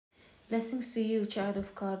Blessings to you, child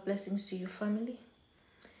of God. Blessings to you, family.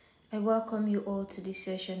 I welcome you all to this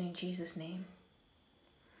session in Jesus' name.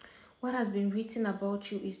 What has been written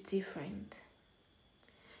about you is different.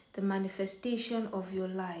 The manifestation of your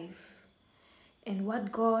life and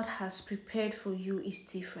what God has prepared for you is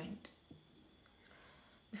different.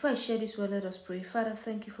 Before I share this word, let us pray. Father,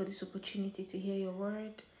 thank you for this opportunity to hear your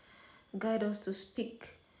word. Guide us to speak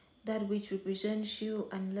that which represents you,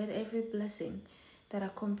 and let every blessing that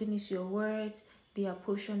accompanies your word be a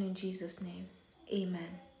portion in Jesus' name. Amen.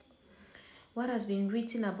 What has been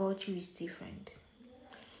written about you is different.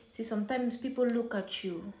 See, sometimes people look at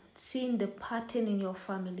you, seeing the pattern in your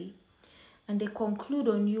family, and they conclude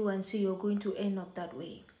on you and say you're going to end up that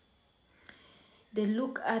way. They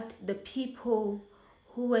look at the people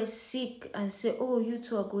who were sick and say, oh, you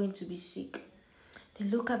too are going to be sick. They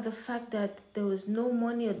look at the fact that there was no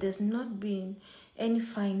money or there's not been any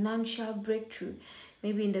financial breakthrough,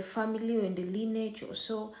 maybe in the family or in the lineage or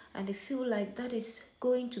so, and they feel like that is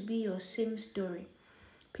going to be your same story.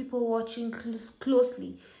 People watching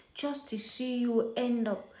closely just to see you end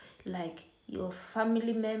up like your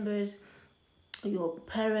family members, your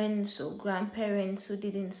parents or grandparents who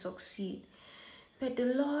didn't succeed. But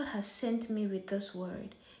the Lord has sent me with this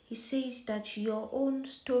word. He says that your own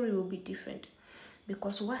story will be different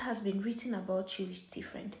because what has been written about you is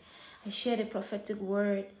different. I shared a prophetic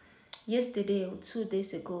word yesterday or 2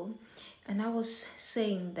 days ago, and I was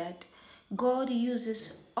saying that God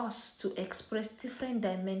uses us to express different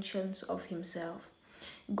dimensions of himself.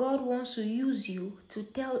 God wants to use you to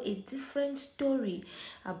tell a different story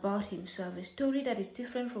about himself, a story that is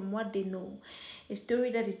different from what they know, a story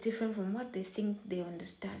that is different from what they think they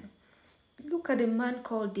understand. Look at a man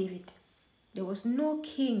called David. There was no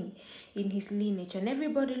king in his lineage, and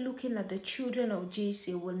everybody looking at the children of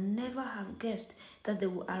Jesse will never have guessed that there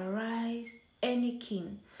will arise any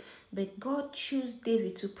king. But God chose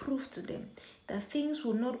David to prove to them that things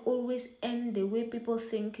will not always end the way people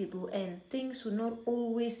think it will end. Things will not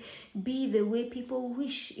always be the way people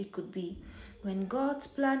wish it could be. When God's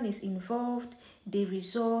plan is involved, the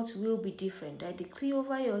results will be different. I decree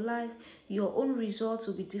over your life, your own results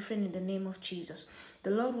will be different in the name of Jesus.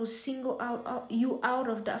 The Lord will single you out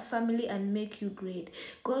of that family and make you great.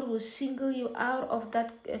 God will single you out of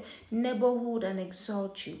that neighborhood and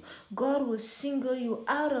exalt you. God will single you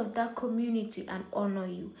out of that community and honor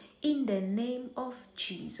you. In the name of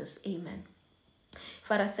Jesus. Amen.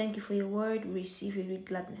 Father, thank you for your word. We receive it with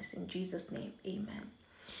gladness. In Jesus' name. Amen.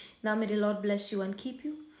 Now may the Lord bless you and keep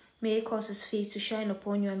you. May he cause his face to shine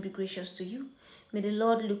upon you and be gracious to you. May the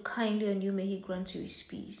Lord look kindly on you. May he grant you his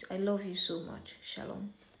peace. I love you so much.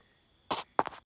 Shalom.